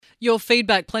Your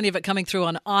feedback, plenty of it coming through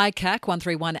on ICAC.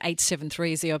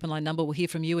 131873 is the open line number. We'll hear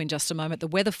from you in just a moment. The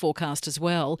weather forecast as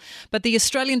well. But the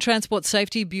Australian Transport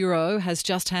Safety Bureau has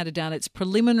just handed down its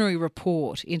preliminary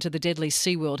report into the deadly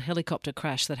SeaWorld helicopter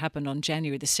crash that happened on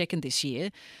January the 2nd this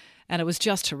year. And it was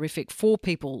just horrific. 4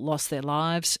 people lost their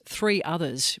lives. 3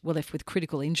 others were left with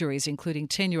critical injuries, including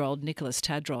 10-year-old Nicholas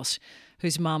Tadros,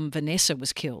 whose mum, Vanessa,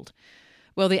 was killed.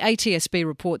 Well, the ATSB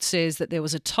report says that there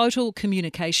was a total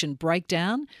communication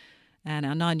breakdown. And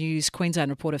our 9 News Queensland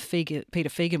reporter Peter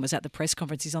Fegan was at the press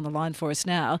conference. He's on the line for us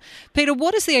now. Peter,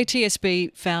 what has the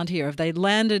ATSB found here? Have they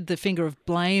landed the finger of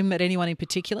blame at anyone in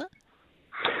particular?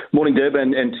 Morning, Deb,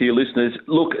 and to your listeners.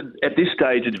 Look, at this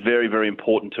stage, it's very, very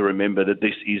important to remember that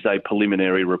this is a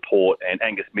preliminary report, and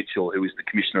Angus Mitchell, who is the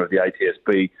Commissioner of the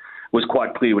ATSB, was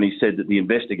quite clear when he said that the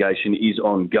investigation is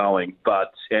ongoing,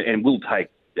 and will take,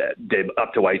 Deb,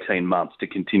 up to 18 months to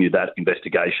continue that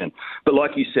investigation. But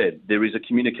like you said, there is a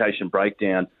communication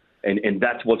breakdown, and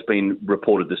that's what's been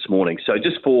reported this morning. So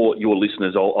just for your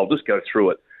listeners, I'll just go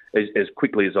through it as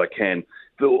quickly as I can.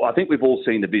 I think we've all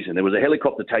seen the vision. There was a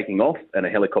helicopter taking off and a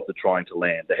helicopter trying to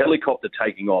land. The helicopter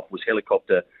taking off was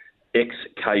helicopter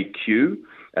XKQ,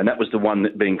 and that was the one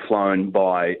that being flown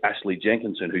by Ashley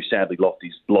Jenkinson, who sadly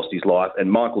lost his life, and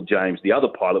Michael James, the other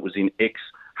pilot, was in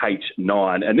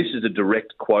XH9. And this is a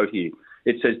direct quote here.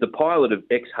 It says the pilot of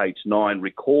XH9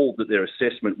 recalled that their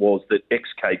assessment was that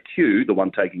XKQ, the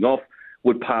one taking off,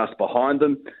 would pass behind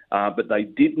them, but they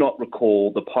did not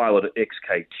recall the pilot of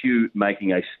XKQ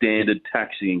making a standard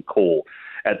taxiing call.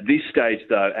 At this stage,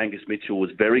 though, Angus Mitchell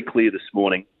was very clear this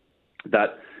morning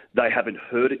that they haven't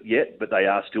heard it yet, but they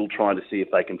are still trying to see if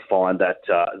they can find that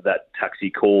taxi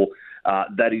call.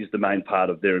 That is the main part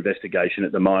of their investigation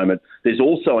at the moment. There's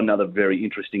also another very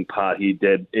interesting part here,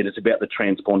 Deb, and it's about the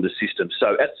transponder system.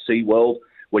 So at SeaWorld,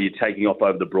 where you're taking off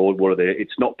over the Broadwater there,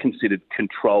 it's not considered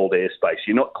controlled airspace.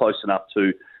 You're not close enough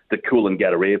to the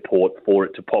Coolangatta Airport for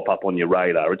it to pop up on your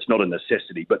radar. It's not a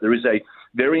necessity. But there is a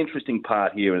very interesting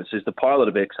part here, and it says the pilot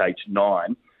of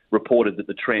XH9 reported that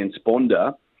the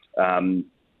transponder,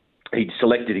 he'd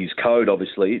selected his code,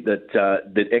 obviously, that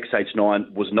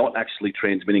XH9 was not actually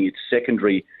transmitting its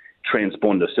secondary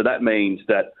transponder. So that means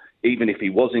that even if he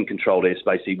was in controlled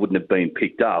airspace, he wouldn't have been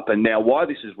picked up. And now why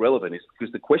this is relevant is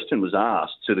because the question was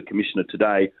asked to the Commissioner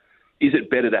today, is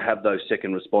it better to have those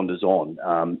second responders on?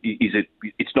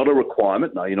 It's not a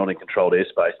requirement. No, you're not in controlled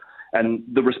airspace. And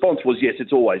the response was, yes,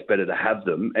 it's always better to have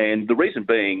them. And the reason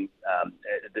being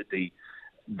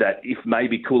that if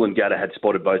maybe Coolangatta had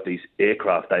spotted both these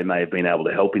aircraft, they may have been able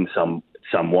to help in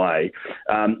some way.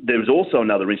 There was also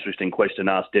another interesting question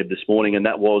asked, Deb, this morning, and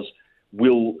that was,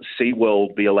 will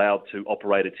SeaWorld be allowed to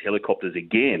operate its helicopters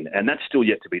again? And that's still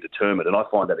yet to be determined, and I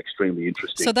find that extremely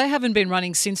interesting. So they haven't been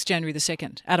running since January the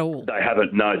 2nd at all? They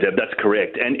haven't, no, Deb, that's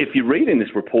correct. And if you read in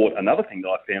this report, another thing that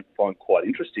I find quite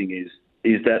interesting is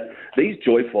that these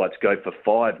joy flights go for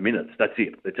 5 minutes. That's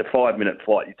it. It's a 5-minute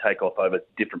flight. You take off over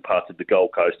different parts of the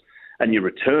Gold Coast and you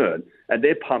return, and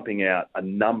they're pumping out a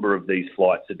number of these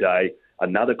flights a day.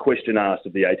 Another question asked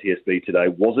of the ATSB today,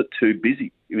 was it too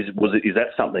busy? Is that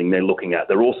something they're looking at?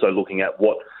 They're also looking at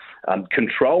what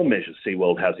control measures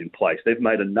SeaWorld has in place. They've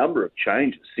made a number of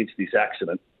changes since this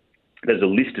accident. There's a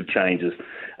list of changes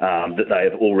that they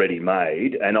have already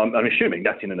made, and I'm assuming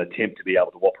that's in an attempt to be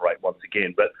able to operate once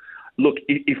again. But look,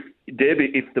 if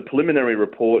the preliminary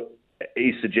report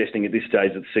is suggesting at this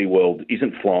stage that SeaWorld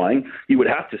isn't flying, you would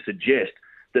have to suggest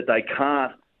that they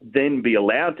can't then be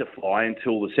allowed to fly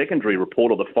until the secondary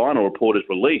report or the final report is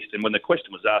released. And when the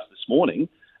question was asked this morning,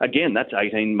 again, that's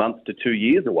 18 months to 2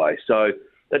 years away. So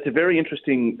that's a very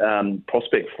interesting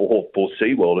prospect for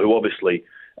SeaWorld, who obviously,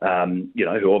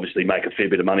 who obviously make a fair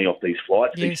bit of money off these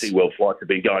flights. Yes. These SeaWorld flights have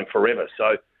been going forever.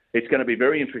 So it's going to be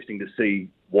very interesting to see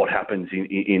what happens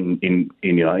in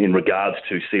regards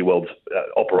to SeaWorld's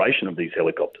operation of these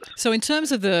helicopters. So in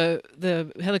terms of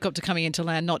the helicopter coming into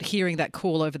land, not hearing that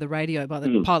call over the radio by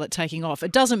the pilot taking off,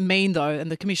 it doesn't mean, though,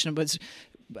 and the Commissioner was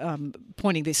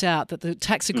pointing this out, that the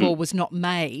taxi call was not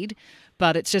made,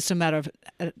 but it's just a matter of,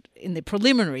 in the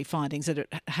preliminary findings, that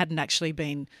it hadn't actually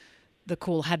been, the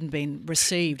call hadn't been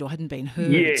received or hadn't been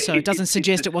heard. Yeah, so it doesn't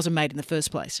suggest it wasn't made in the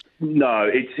first place. No,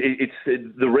 it's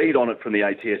the read on it from the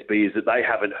ATSB is that they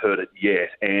haven't heard it yet.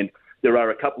 And there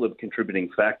are a couple of contributing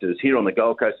factors. Here on the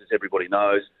Gold Coast, as everybody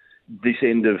knows, this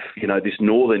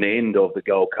northern end of the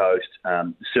Gold Coast,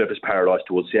 Surfers Paradise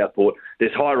towards Southport,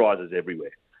 there's high-rises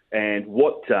everywhere. And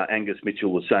what Angus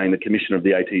Mitchell was saying, the Commissioner of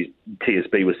the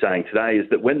ATSB was saying today, is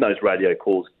that when those radio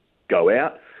calls go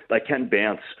out, they can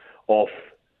bounce off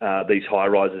these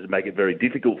high-rises and make it very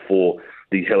difficult for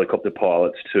these helicopter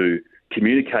pilots to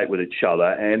communicate with each other,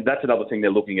 and that's another thing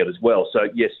they're looking at as well. So,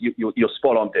 yes, you're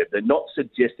spot on, Deb. They're not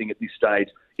suggesting at this stage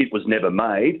it was never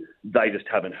made. They just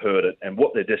haven't heard it. And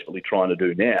what they're desperately trying to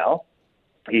do now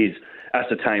is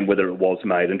ascertain whether it was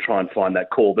made and try and find that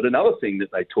call. But another thing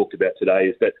that they talked about today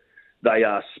is that they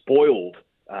are spoiled,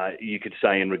 you could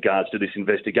say, in regards to this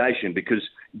investigation, because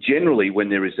generally when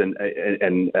there is an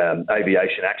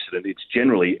aviation accident, it's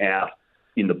generally out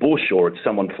in the bush or it's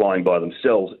someone flying by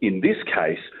themselves. In this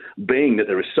case, being that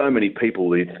there are so many people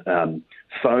with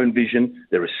phone vision,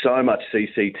 there is so much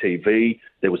CCTV,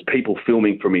 there was people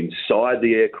filming from inside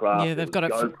the aircraft. Yeah, they've got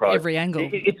it from every angle.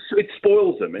 It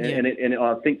spoils them, yeah. and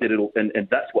I think that and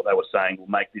that's what they were saying will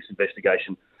make this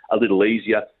investigation a little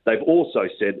easier. They've also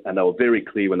said, and they were very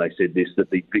clear when they said this, that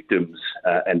the victims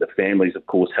and the families, of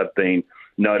course, have been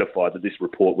notified that this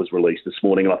report was released this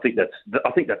morning, and I think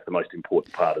that's the most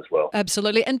important part as well.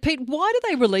 Absolutely. And Pete, why do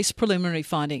they release preliminary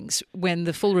findings when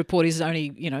the full report is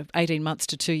only 18 months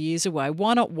to 2 years away?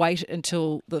 Why not wait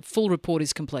until the full report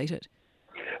is completed?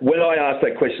 When I asked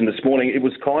that question this morning, it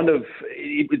was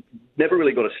it never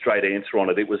really got a straight answer on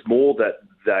it. It was more that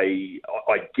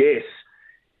I guess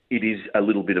it is a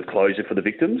little bit of closure for the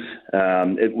victims,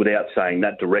 without saying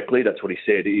that directly. That's what he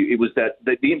said. It was that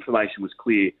the information was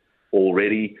clear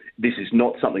already. This is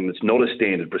not something that's not a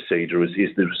standard procedure, is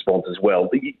the response as well.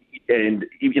 And,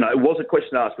 it was a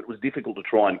question asked, but it was difficult to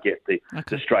try and get the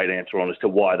straight answer on as to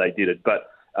why they did it. But,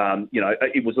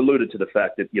 it was alluded to the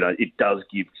fact that, it does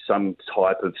give some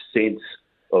type of sense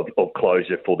of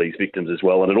closure for these victims as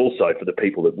well. And it also, for the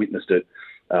people that witnessed it,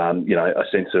 a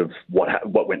sense of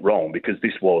what went wrong, because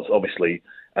this was obviously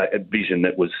a vision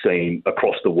that was seen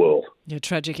across the world. Yeah,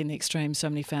 tragic in the extreme. So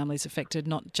many families affected,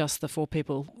 not just the 4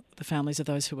 people, the families of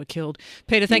those who were killed.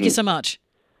 Peter, thank you so much.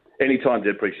 Anytime,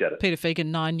 Deb. Appreciate it. Peter Fegan,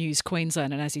 9 News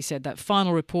Queensland. And as he said, that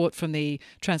final report from the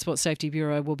Transport Safety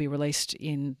Bureau will be released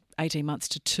in 18 months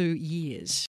to 2 years.